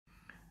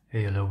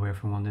Hey, hello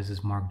everyone, this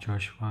is Marc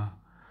Joshua.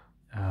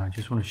 I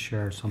just want to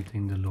share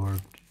something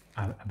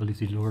I believe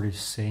the Lord is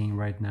saying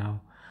right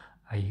now.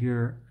 I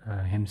hear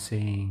Him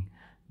saying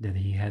that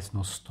He has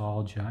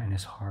nostalgia in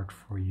His heart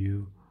for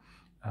you,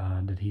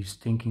 that He's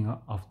thinking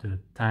of the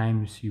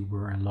times you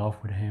were in love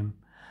with Him,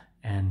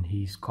 and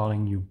He's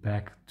calling you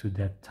back to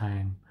that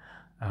time.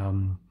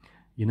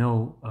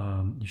 You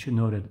should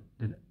know that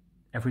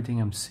everything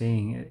I'm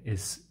saying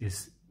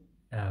is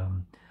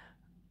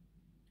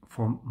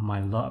for my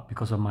love,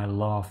 because of my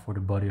love for the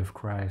body of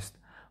Christ,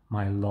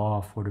 my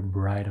love for the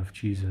bride of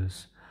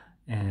Jesus,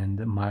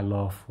 and my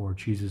love for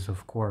Jesus,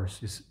 of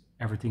course, is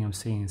everything I'm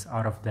saying is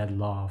out of that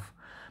love.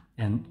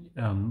 And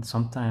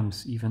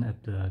sometimes even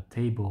at the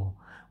table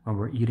when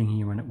we're eating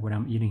here, when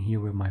I'm eating here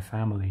with my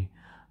family,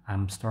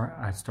 I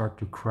start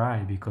to cry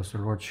because the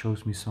Lord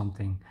shows me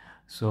something.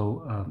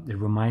 So it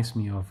reminds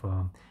me of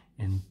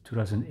in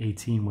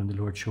 2018 when the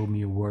Lord showed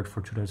me a word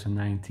for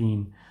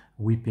 2019,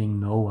 weeping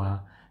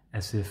Noah,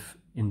 as if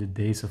in the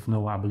days of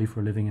Noah, I believe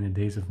we're living in the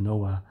days of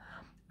Noah,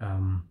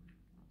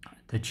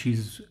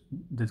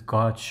 that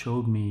God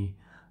showed me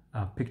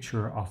a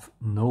picture of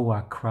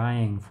Noah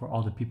crying for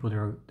all the people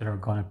that are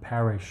going to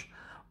perish,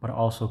 but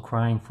also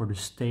crying for the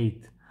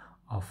state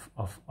of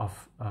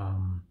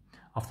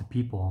the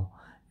people,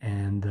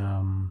 and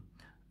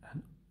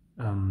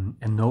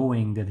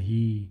knowing that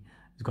he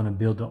is going to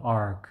build the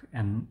ark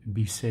and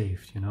be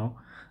saved,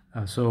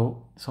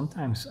 so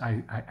sometimes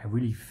I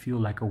really feel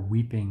like a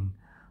weeping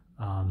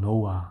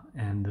Noah,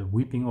 and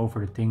weeping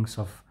over the things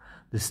of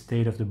the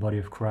state of the body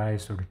of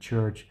Christ, or the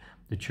church,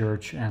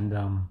 and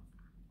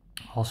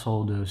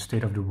also the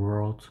state of the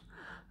world.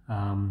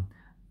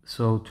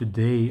 So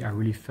today I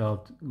really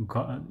felt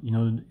God,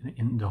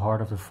 in the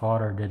heart of the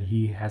Father, that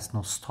He has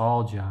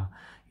nostalgia.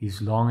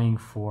 He's longing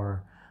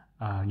for,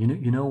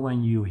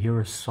 when you hear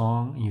a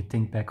song and you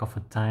think back of a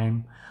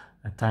time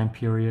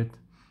period,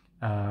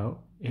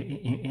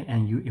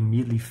 and you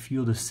immediately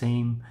feel the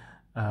same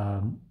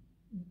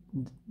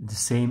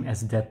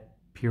as that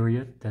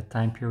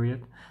time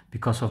period,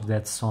 because of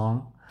that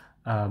song.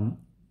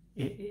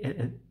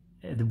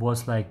 It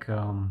was like,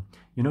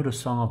 the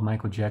song of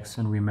Michael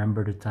Jackson,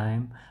 Remember the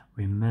Time.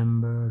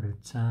 Remember the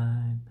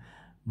time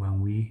when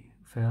we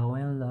fell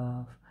in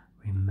love.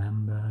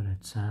 Remember the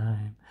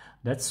time.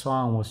 That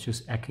song was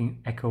just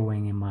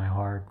echoing in my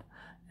heart,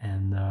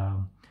 and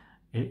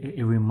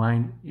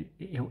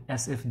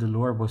as if the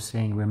Lord was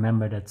saying,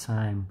 remember that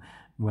time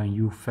when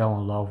you fell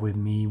in love with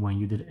me, when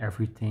you did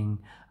everything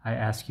I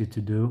asked you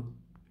to do.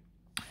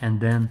 And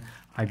then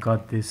I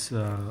got this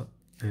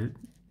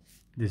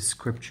this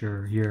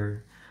scripture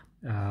here.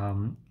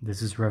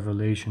 This is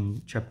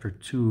Revelation chapter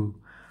 2,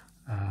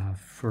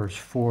 verse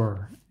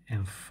 4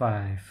 and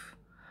 5.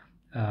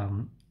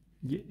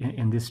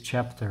 In this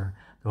chapter,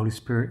 the Holy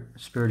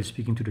Spirit is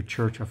speaking to the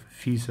church of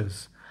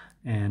Ephesus,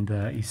 and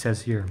he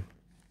says here,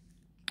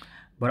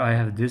 "But I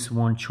have this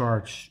one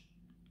charge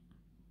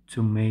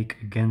to make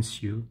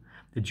against you,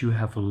 that you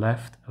have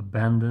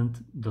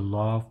abandoned the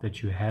love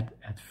that you had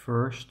at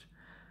first.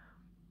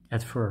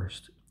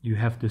 You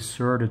have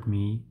deserted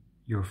me,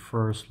 your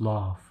first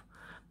love."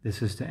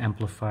 This is the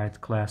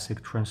Amplified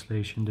Classic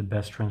translation, the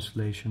best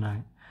translation.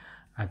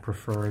 I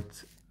prefer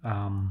it.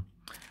 And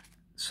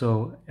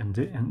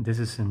this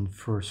is in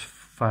verse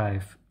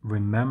 5.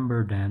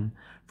 "Remember then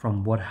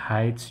from what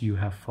heights you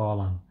have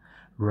fallen.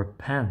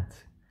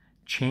 Repent,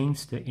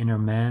 change the inner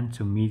man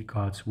to meet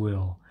God's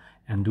will,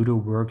 and do the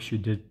works you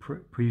did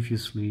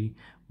previously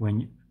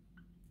when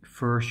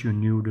first you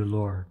knew the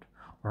Lord.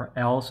 Or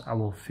else I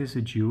will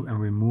visit you and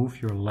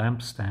remove your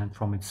lampstand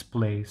from its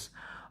place,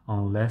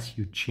 unless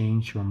you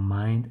change your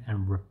mind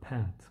and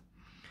repent."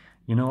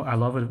 I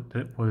love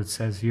it, what it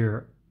says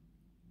here,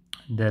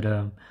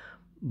 that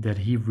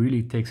he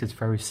really takes it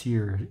very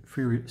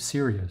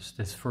serious,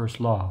 this first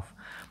love.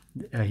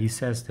 He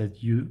says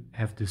that you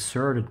have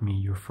deserted me,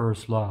 your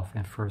first love,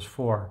 in verse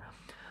 4.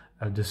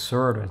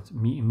 Deserted,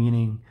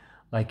 meaning,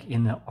 like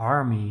in the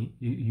army,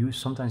 you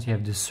sometimes you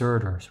have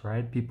deserters,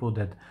 right? People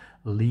that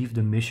leave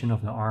the mission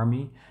of the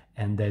army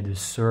and they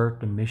desert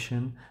the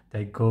mission.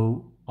 They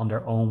go on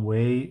their own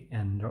way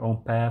and their own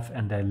path,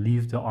 and they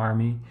leave the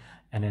army,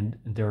 and then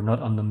they're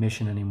not on the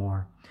mission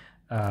anymore.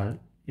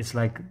 It's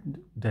like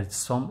that.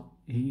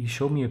 He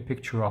showed me a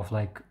picture of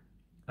like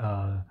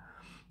an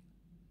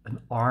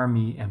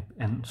army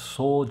and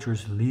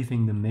soldiers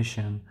leaving the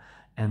mission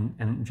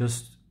and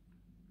just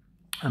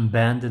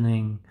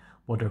abandoning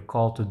what they're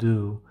called to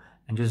do,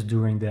 and just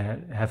doing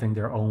that, having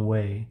their own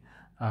way.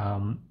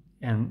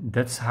 And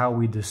that's how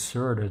we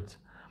deserted.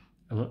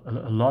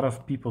 A lot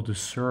of people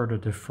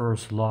deserted the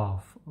first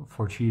love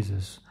for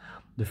Jesus,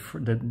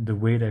 the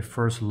way they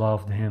first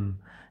loved Him.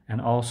 And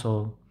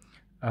also,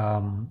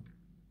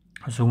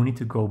 so we need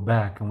to go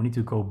back,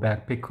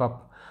 pick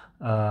up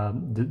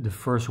the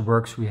first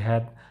works we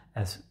had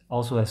as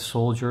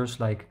soldiers.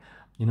 Like,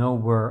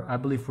 I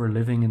believe we're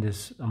living in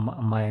this,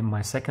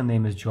 my second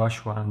name is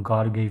Joshua, and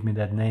God gave me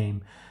that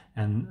name,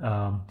 and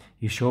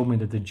He showed me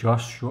that the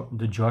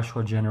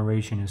Joshua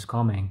generation is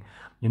coming.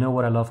 You know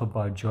what I love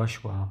about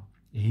Joshua?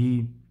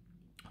 he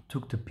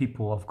took the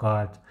people of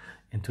God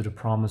into the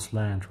promised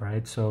land,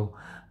 right? So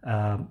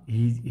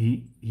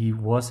he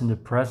was in the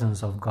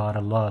presence of God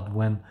a lot.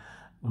 When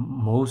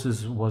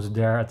Moses was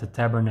there at the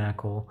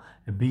tabernacle,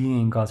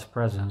 being in God's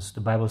presence,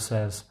 the Bible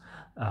says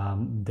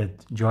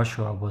that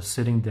Joshua was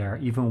sitting there.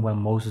 Even when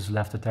Moses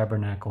left the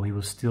tabernacle, he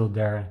was still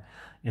there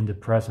in the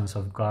presence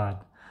of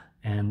God.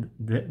 And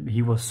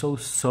he was so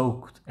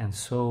soaked and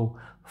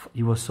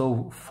he was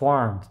so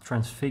formed,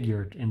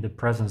 transfigured in the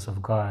presence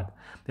of God,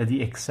 that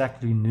he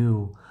exactly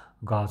knew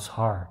God's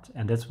heart.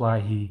 And that's why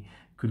he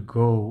could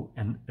go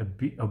and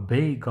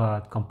obey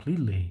God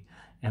completely,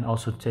 and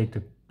also take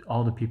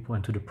all the people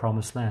into the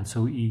promised land.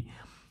 So he,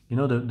 you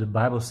know, the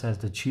Bible says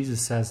that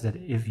Jesus says that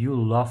if you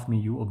love me,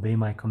 you obey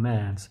my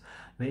commands.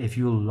 If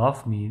you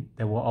love me,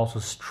 that will also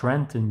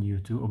strengthen you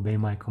to obey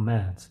my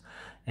commands.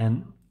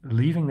 And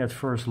leaving that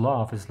first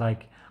love is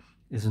like,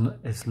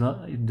 it's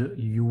not,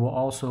 you will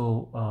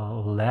also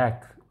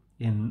lack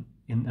in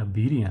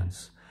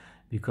obedience.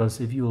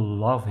 Because if you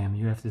love him,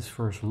 you have this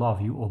first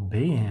love, you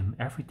obey him,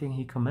 everything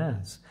he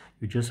commands.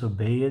 You just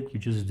obey it, you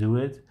just do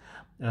it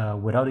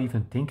without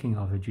even thinking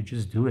of it. You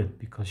just do it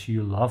because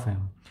you love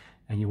him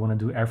and you want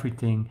to do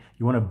everything.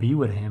 You want to be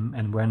with him,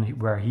 and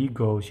where he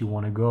goes, you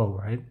want to go,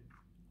 right?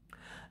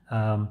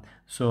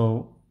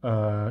 So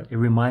it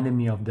reminded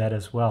me of that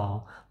as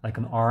well, like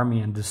an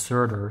army and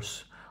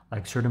deserters.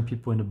 Like certain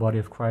people in the body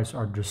of Christ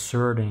are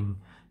deserting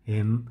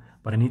him,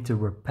 but I need to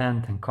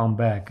repent and come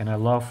back. And I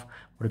love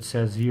what it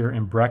says here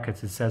in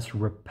brackets. It says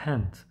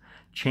repent,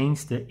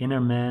 change the inner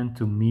man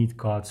to meet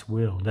God's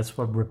will. That's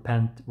what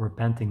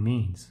repenting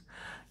means.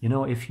 You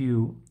know, if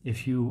you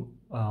feel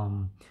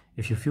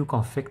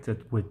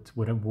convicted with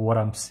what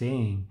I'm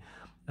saying,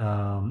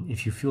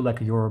 if you feel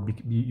like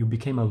you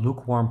became a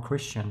lukewarm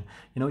Christian,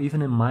 you know,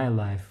 even in my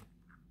life,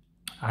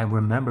 I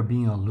remember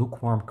being a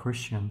lukewarm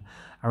Christian.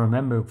 I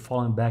remember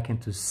falling back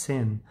into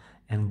sin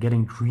and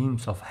getting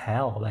dreams of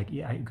hell. Like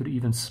I could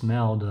even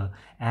smell the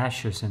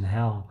ashes in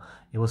hell.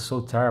 It was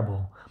so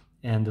terrible.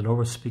 And the Lord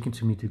was speaking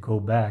to me to go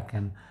back.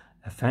 And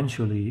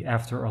eventually,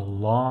 after a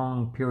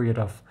long period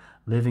of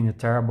living a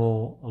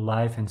terrible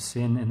life in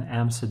sin in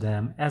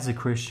Amsterdam as a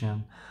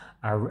Christian,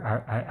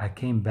 I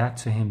came back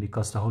to him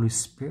because the Holy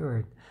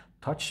Spirit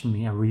touched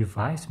me and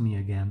revived me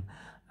again.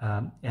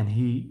 And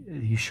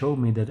he showed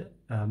me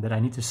that I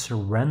need to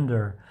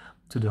surrender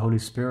to the Holy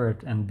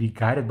Spirit and be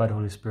guided by the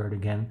Holy Spirit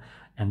again.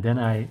 And then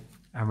I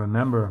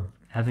remember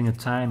having a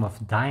time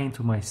of dying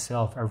to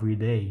myself every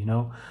day. You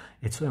know,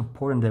 it's so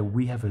important that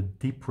we have a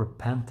deep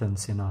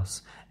repentance in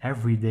us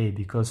every day,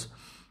 because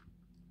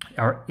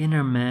our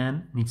inner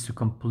man needs to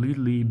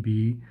completely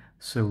be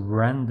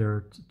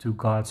surrendered to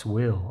God's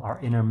will. Our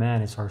inner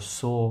man is our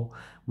soul.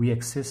 We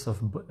exist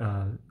of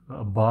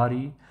a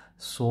body,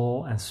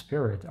 soul, and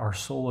spirit. Our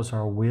soul is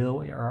our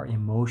will, our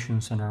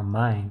emotions, and our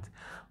mind.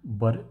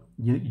 But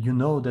you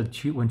know that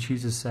when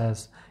Jesus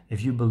says,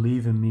 if you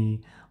believe in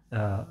me,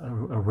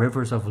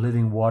 rivers of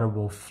living water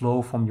will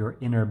flow from your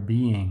inner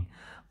being.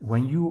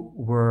 When you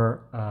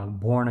were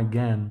born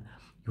again,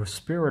 your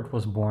spirit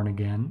was born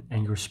again,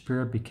 and your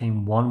spirit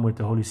became one with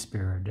the Holy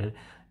Spirit.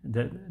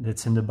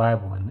 That's in the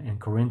Bible. In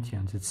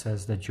Corinthians, it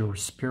says that your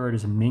spirit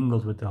is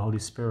mingled with the Holy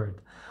Spirit.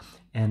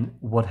 And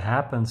what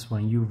happens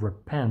when you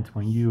repent,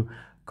 when you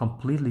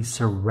completely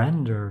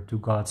surrender to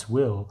God's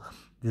will,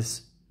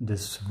 this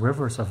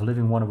rivers of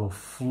living water will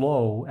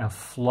flow and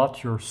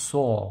flood your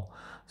soul.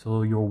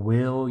 So your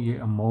will,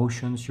 your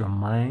emotions, your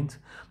mind.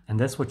 And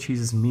that's what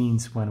Jesus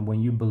means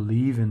when you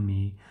believe in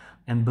me.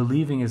 And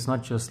believing is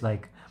not just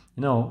like,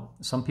 you know,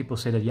 some people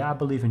say that, yeah, I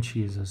believe in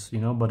Jesus, you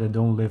know, but they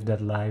don't live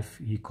that life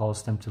he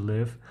calls them to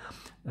live.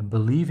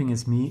 Believing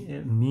has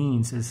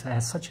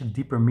such a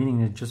deeper meaning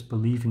than just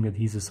believing that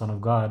he's the Son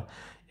of God.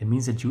 It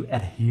means that you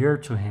adhere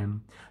to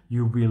him,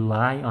 you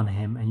rely on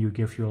him, and you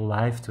give your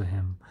life to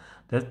him.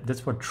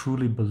 That's what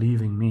truly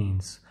believing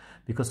means.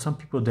 Because some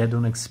people, they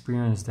don't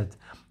experience that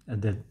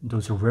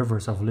those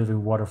rivers of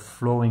living water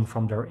flowing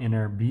from their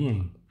inner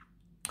being.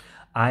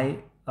 I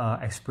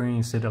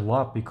experienced it a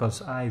lot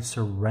because I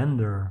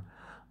surrender.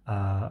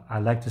 I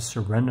like to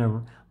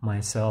surrender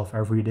myself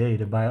every day.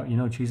 The Bible, you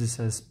know, Jesus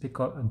says,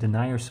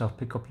 deny yourself,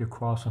 pick up your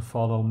cross, and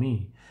follow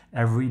me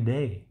every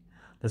day.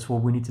 That's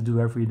what we need to do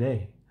every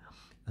day.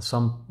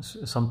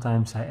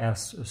 Sometimes I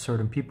ask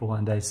certain people,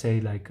 and they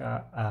say like,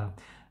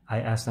 I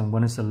ask them,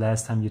 when is the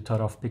last time you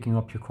thought of picking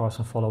up your cross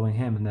and following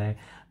him? And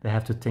they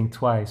have to think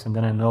twice, and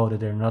then I know that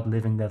they're not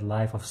living that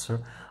life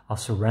of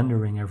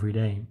surrendering every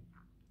day.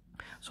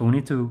 So we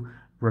need to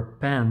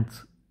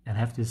repent and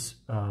have this,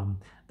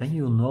 then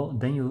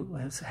you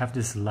have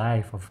this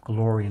life of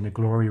glory in the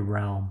glory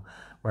realm,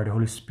 where the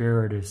Holy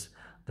Spirit is,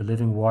 the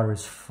living water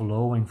is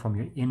flowing from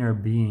your inner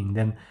being.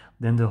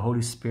 Then the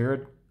Holy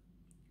Spirit,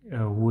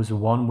 who is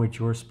one with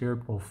your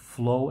spirit, will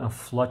flow and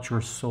flood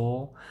your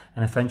soul,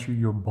 and eventually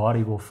your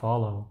body will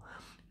follow.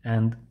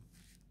 And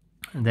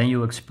then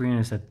you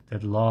experience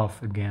that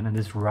love again, and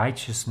this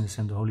righteousness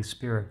in the Holy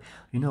Spirit.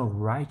 You know,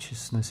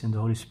 righteousness in the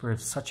Holy Spirit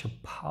is such a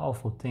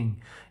powerful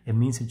thing. It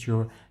means that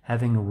you're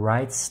having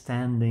right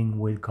standing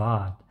with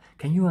God.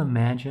 Can you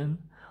imagine,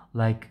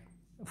 like,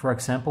 for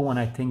example, when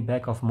I think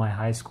back of my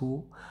high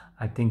school,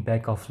 I think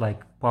back of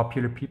like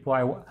popular people.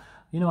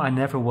 I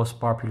never was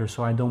popular,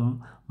 so I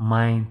don't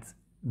mind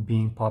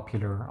being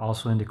popular.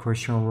 Also in the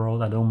Christian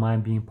world, I don't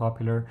mind being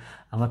popular.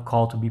 I'm not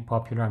called to be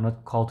popular. I'm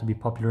not called to be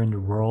popular in the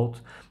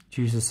world.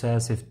 Jesus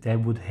says, if they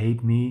would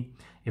hate me,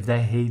 if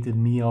they hated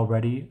me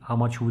already, how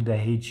much would they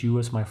hate you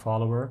as my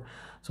follower?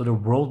 So the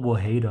world will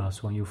hate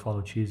us when you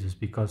follow Jesus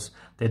because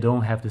they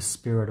don't have the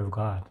Spirit of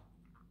God.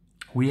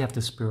 We have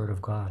the Spirit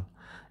of God.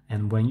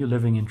 And when you're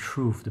living in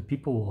truth, the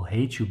people will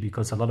hate you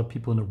because a lot of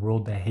people in the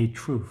world, they hate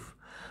truth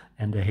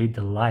and they hate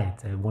the light.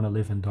 They want to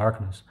live in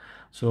darkness.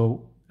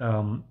 So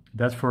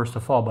that's first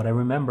of all. But I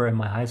remember in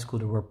my high school,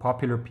 there were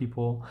popular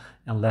people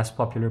and less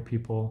popular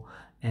people.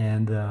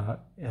 And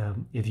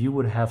if you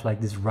would have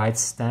like this right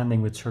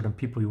standing with certain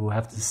people, you will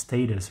have the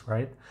status,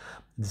 right?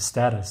 The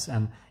status.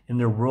 And in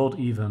the world,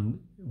 even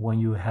when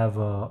you have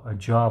a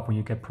job, when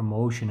you get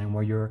promotion and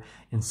when you're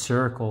in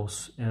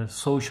circles,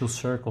 social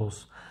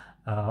circles,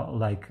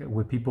 like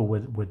with people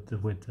with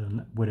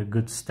a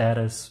good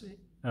status,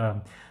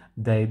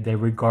 they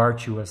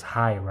regard you as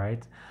high,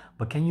 right?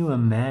 But can you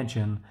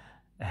imagine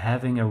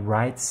having a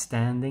right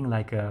standing,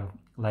 like a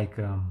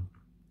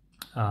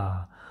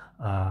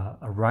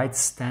right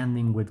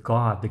standing with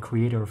God, the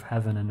Creator of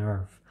heaven and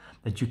earth,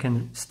 that you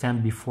can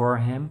stand before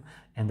Him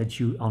and that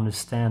you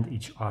understand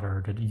each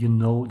other, that you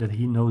know that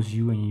He knows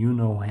you and you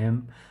know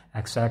Him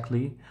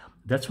exactly.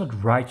 That's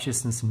what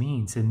righteousness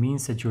means. It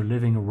means that you're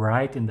living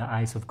right in the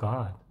eyes of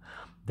God,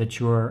 that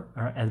you're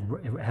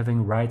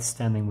having right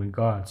standing with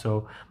God.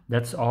 So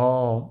that's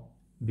all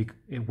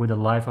with a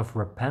life of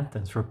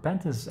repentance.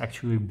 Repentance is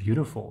actually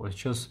beautiful. It's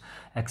just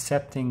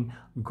accepting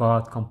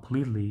God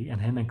completely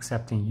and Him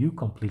accepting you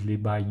completely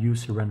by you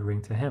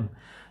surrendering to Him.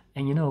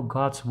 And you know,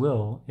 God's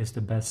will is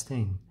the best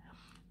thing.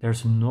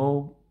 There's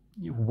no,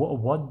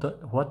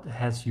 what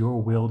has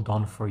your will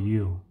done for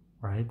you,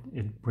 right?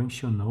 It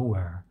brings you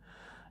nowhere.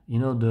 You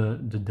know,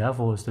 the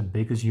devil is the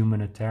biggest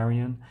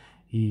humanitarian.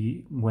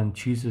 When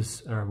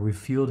Jesus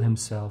revealed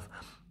Himself,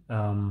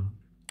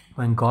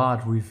 when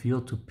God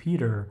revealed to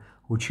Peter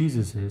who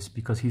Jesus is,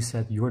 because He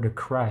said, "You're the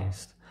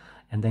Christ,"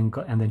 and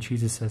then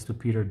Jesus says to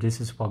Peter, "This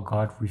is what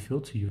God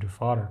revealed to you, the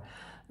Father."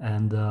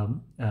 And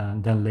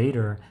then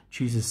later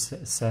Jesus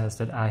says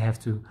that I have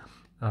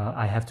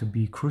to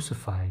be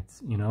crucified,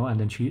 you know. And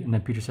then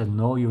Peter said,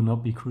 "No, you'll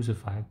not be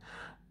crucified."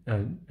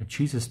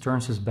 Jesus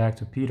turns his back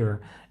to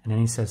Peter, and then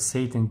He says,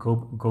 "Satan,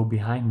 go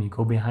behind me,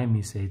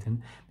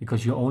 Satan,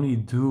 because you only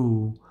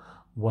do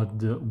what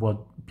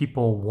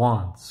people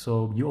want.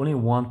 So you only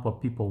want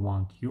what people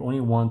want. You only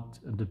want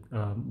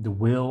the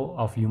will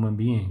of human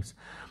beings.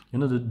 You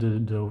know,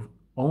 the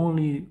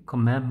only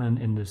commandment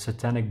in the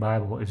Satanic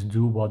Bible is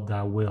do what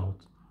thou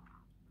wilt.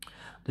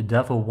 The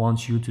devil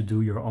wants you to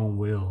do your own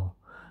will,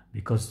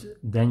 because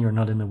then you're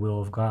not in the will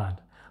of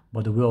God.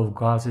 But the will of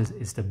God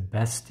is the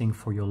best thing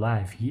for your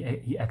life. He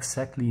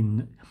exactly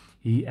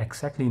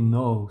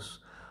knows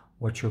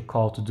what you're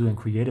called to do and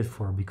created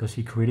for, because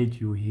He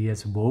created you. He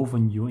has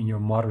woven you in your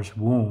mother's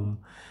womb,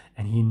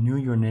 and He knew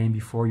your name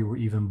before you were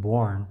even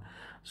born.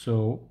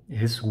 So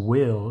His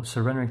will,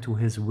 surrendering to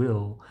His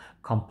will,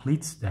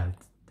 completes that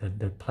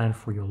plan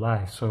for your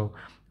life. So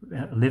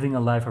living a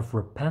life of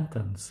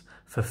repentance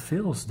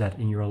fulfills that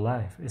in your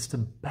life. It's the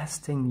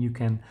best thing you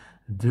can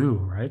do,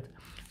 right?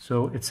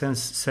 So it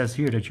says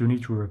here that you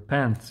need to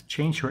repent,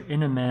 change your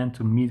inner man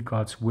to meet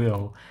God's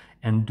will,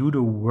 and do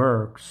the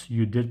works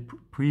you did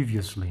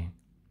previously.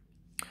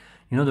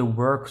 You know, the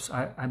works,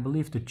 I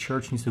believe the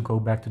church needs to go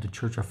back to the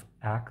Church of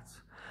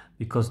Acts,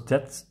 because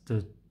that's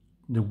the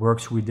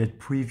works we did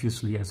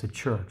previously as a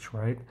church,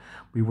 right?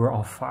 We were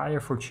on fire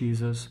for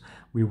Jesus.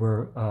 We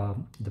were,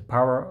 the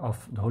power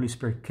of the Holy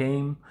Spirit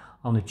came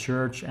on the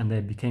church, and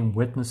they became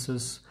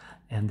witnesses,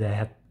 and they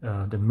had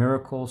the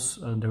miracles,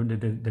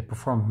 they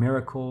performed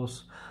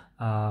miracles.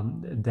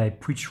 They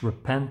preached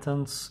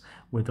repentance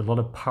with a lot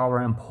of power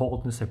and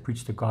boldness. They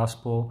preached the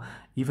gospel,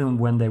 even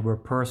when they were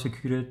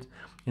persecuted.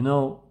 You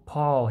know,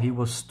 Paul, he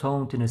was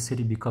stoned in a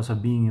city because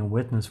of being a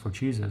witness for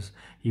Jesus.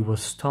 He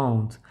was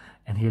stoned,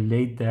 and he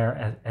laid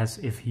there as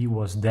if he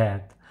was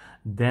dead.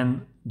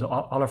 Then the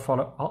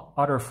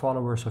other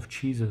followers of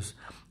Jesus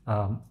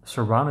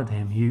surrounded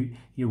him.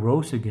 He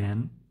rose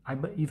again. I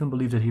even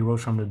believe that he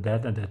rose from the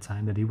dead at that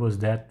time, that he was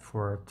dead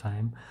for a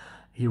time.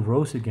 He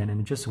rose again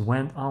and just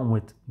went on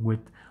with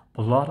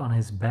blood on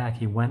his back.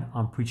 He went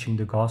on preaching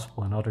the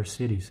gospel in other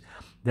cities.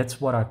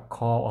 That's what I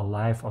call a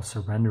life of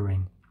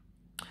surrendering.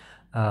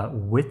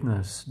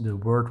 Witness, the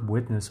word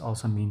witness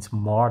also means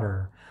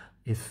martyr.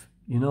 If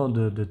you know,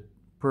 the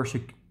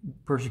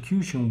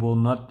persecution will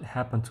not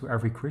happen to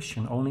every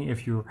Christian, only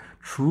if you're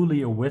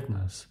truly a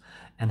witness.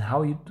 And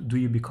how do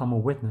you become a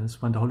witness?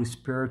 When the Holy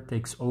Spirit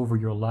takes over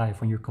your life,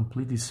 when you're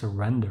completely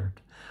surrendered.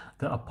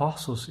 The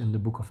apostles in the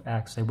book of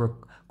Acts, they were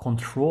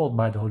controlled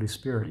by the Holy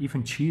Spirit.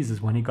 Even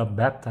Jesus, when He got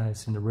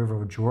baptized in the river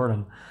of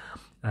Jordan,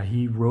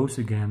 He rose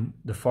again.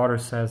 The Father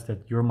says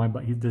that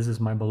this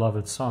is my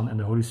beloved Son, and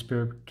the Holy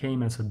Spirit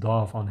came as a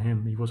dove on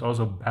Him. He was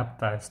also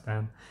baptized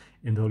then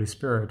in the Holy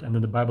Spirit. And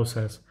then the Bible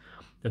says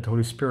that the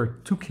Holy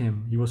Spirit took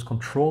him. He was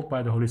controlled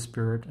by the Holy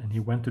Spirit, and he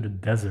went to the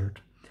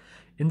desert.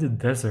 In the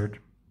desert,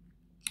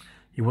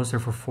 he was there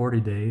for 40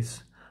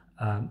 days.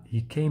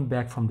 He came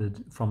back from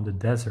the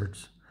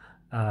desert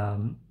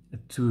to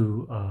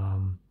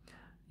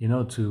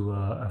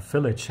a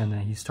village, and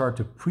he started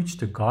to preach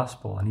the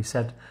gospel. And he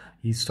said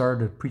he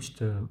started to preach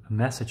the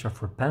message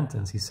of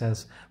repentance. He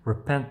says,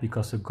 "Repent,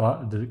 because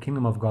the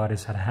kingdom of God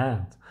is at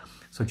hand."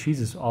 So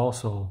Jesus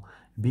also,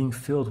 being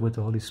filled with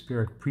the Holy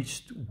Spirit,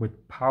 preached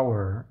with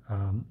power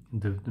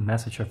the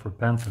message of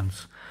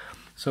repentance.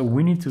 So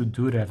we need to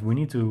do that. We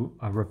need to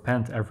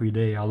repent every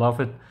day. I love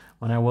it.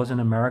 When I was in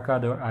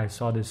America, I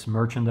saw this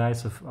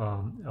merchandise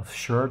of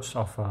shirts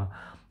of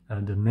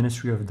the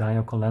ministry of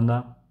Daniel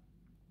Kolenda,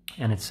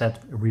 and it said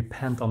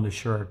 "repent" on the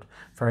shirt,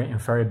 in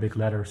very big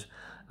letters.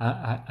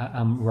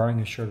 I'm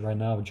wearing a shirt right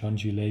now of John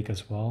G. Lake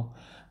as well.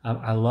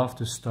 I love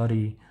to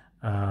study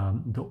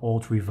the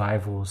old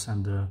revivals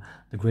and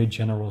the great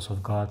generals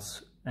of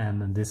God's.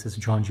 And this is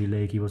John G.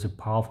 Lake. He was a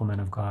powerful man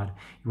of God.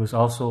 He was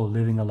also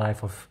living a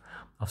life of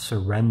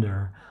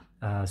surrender,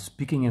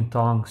 speaking in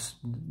tongues,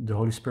 the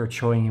Holy Spirit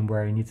showing him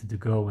where he needed to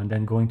go, and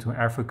then going to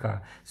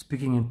Africa,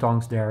 speaking in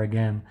tongues there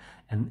again,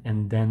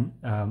 and then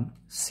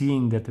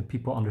seeing that the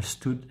people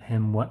understood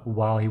him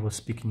while he was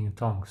speaking in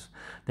tongues.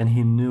 Then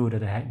he knew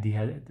that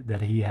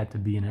he had to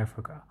be in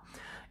Africa.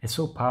 It's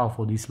so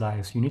powerful, these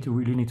lives. You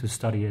really need to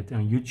study it.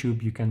 On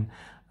YouTube, you can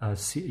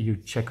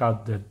check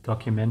out the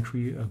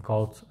documentary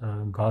called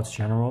God's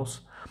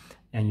Generals,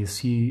 and you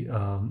see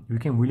you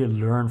can really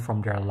learn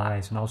from their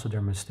lives and also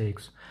their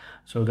mistakes.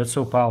 So that's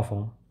so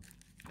powerful.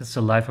 That's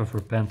a life of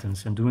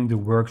repentance and doing the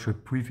works we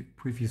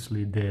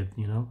previously did.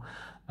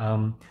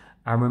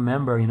 I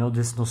remember,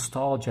 this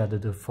nostalgia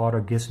that the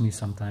Father gives me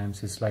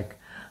sometimes. It's like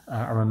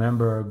I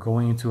remember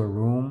going into a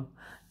room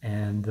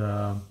and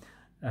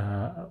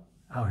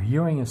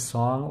hearing a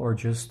song, or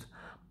just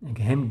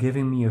him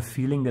giving me a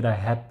feeling that I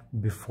had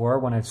before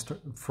when I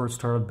first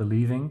started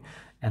believing,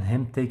 and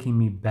him taking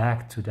me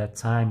back to that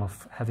time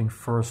of having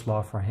first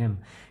love for him.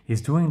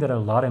 He's doing that a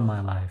lot in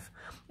my life.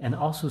 And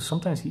also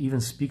sometimes he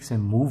even speaks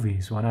in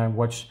movies. When I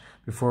watch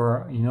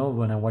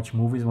when I watch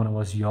movies when I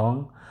was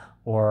young,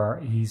 or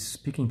he's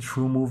speaking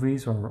through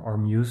movies or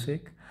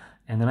music,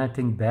 and then I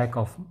think back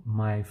of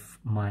my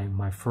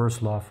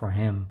first love for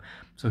him.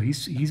 So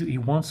he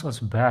wants us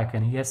back,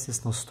 and he has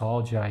this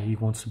nostalgia he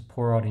wants to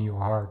pour out in your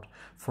heart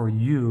for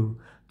you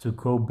to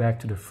go back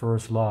to the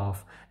first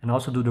love, and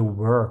also do the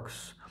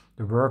works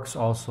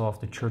also of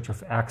the Church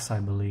of Acts, I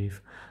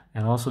believe,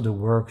 and also the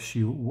works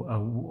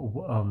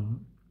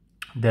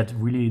that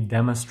really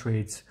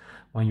demonstrates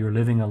when you're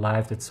living a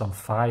life that's on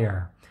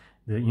fire.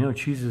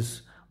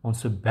 Jesus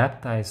wants to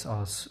baptize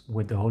us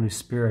with the Holy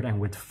Spirit and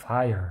with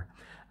fire.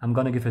 I'm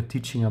going to give a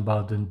teaching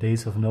about the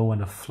days of Noah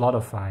and the flood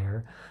of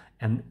fire,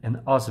 and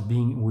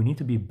we need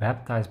to be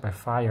baptized by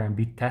fire and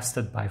be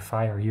tested by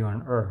fire here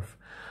on earth.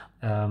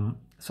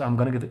 So I'm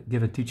going to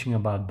give a teaching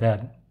about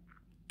that,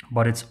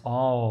 but it's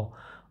all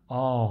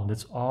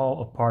that's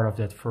all a part of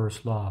that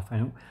first love.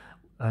 And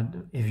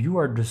if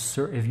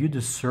you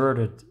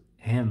deserted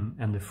him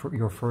and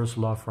your first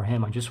love for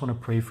him, I just want to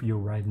pray for you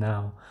right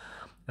now.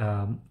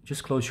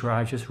 Just close your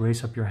eyes, just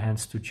raise up your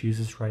hands to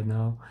Jesus right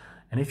now.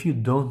 And if you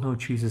don't know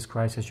Jesus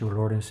Christ as your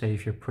Lord and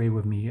Savior, pray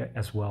with me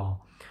as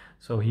well.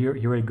 So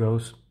here it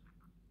goes.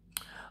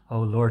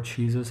 Oh Lord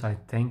Jesus, I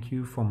thank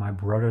you for my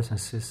brothers and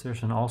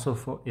sisters, and also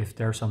for if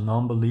there's a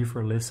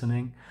non-believer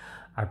listening,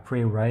 I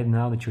pray right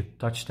now that you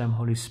touch them,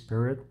 Holy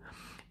Spirit.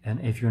 And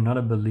if you're not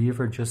a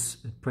believer,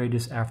 just pray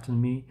this after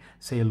me.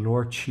 Say,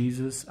 Lord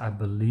Jesus, I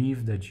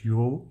believe that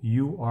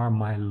you are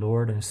my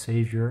Lord and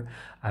Savior.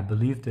 I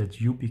believe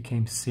that you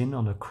became sin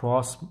on the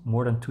cross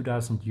more than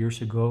 2,000 years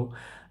ago,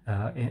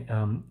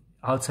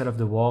 outside of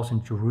the walls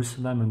in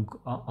Jerusalem and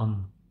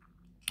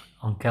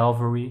on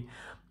Calvary.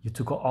 You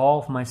took all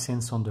of my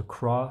sins on the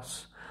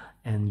cross,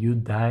 and you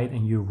died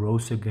and you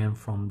rose again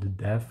from the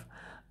death.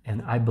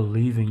 And I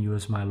believe in you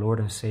as my Lord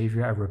and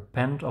Savior. I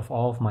repent of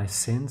all of my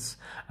sins,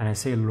 and I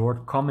say,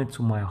 Lord, come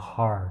into my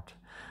heart.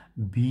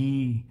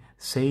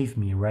 Save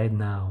me right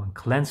now and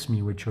cleanse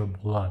me with your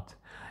blood.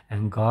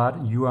 And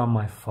God, you are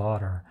my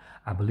Father.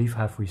 I believe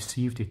I have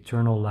received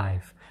eternal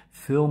life.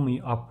 Fill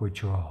me up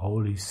with your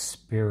Holy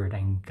Spirit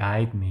and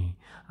guide me.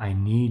 I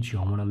need you.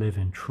 I want to live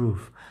in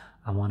truth.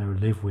 I want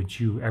to live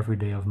with you every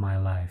day of my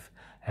life.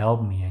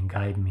 Help me and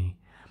guide me.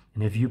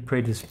 And if you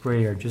pray this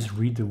prayer, just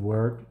read the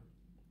word.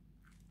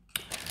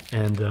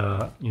 And,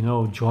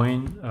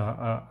 join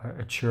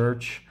a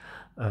church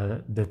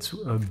that's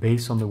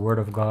based on the Word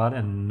of God,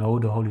 and know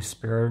the Holy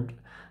Spirit.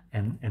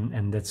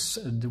 And that's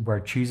where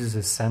Jesus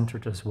is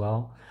centered as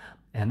well.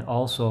 And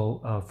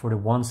also for the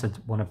ones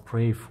that want to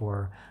pray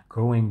for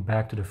going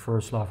back to the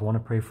first love, I want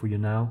to pray for you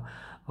now.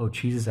 Oh,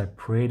 Jesus, I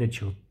pray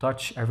that you'll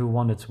touch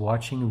everyone that's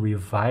watching,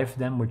 revive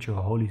them with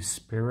your Holy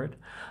Spirit.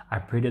 I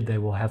pray that they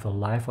will have a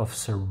life of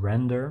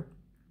surrender,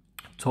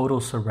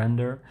 total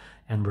surrender,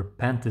 and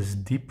repentance,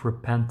 deep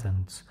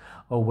repentance.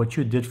 Oh, what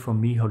you did for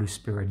me, Holy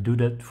Spirit, do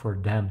that for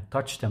them.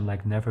 Touch them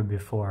like never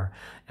before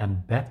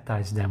and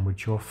baptize them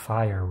with your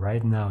fire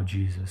right now,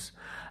 Jesus.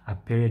 I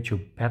pray that you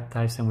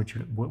baptize them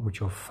with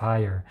your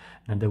fire,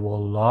 and they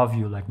will love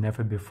you like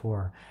never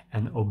before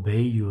and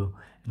obey you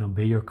and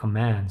obey your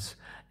commands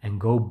and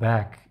go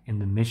back in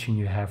the mission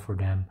you have for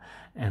them.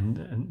 And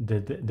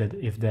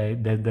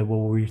that they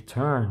will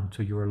return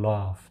to your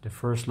love, the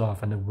first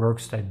love and the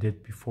works they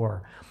did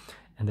before,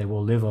 and they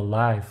will live a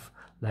life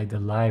like the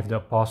life the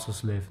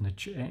apostles live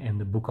in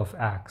the book of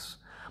Acts.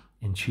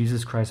 In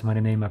Jesus Christ's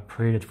mighty name, I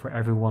pray that for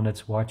everyone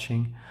that's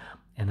watching,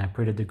 and I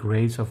pray that the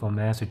grace of our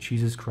Master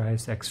Jesus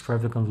Christ, the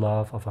extravagant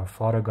love of our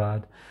Father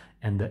God,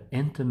 and the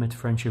intimate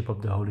friendship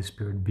of the Holy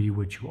Spirit be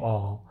with you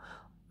all.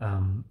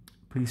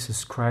 Please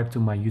subscribe to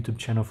my YouTube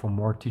channel for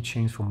more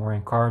teachings, for more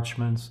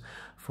encouragements,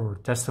 for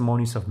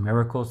testimonies of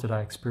miracles that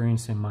I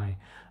experienced in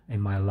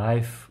my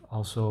life.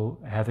 Also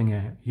having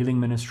a healing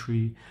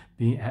ministry,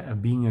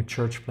 being a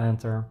church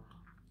planter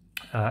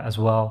as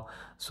well.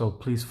 So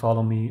please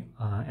follow me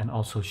and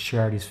also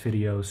share these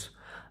videos.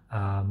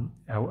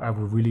 I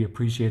would really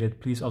appreciate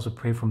it. Please also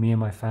pray for me and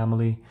my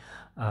family.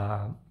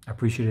 I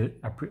appreciate it.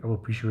 I will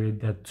appreciate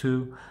that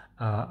too.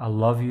 I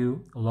love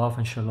you. Love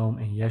and shalom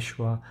in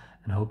Yeshua,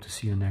 and hope to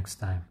see you next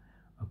time.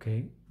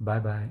 Okay, bye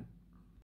bye.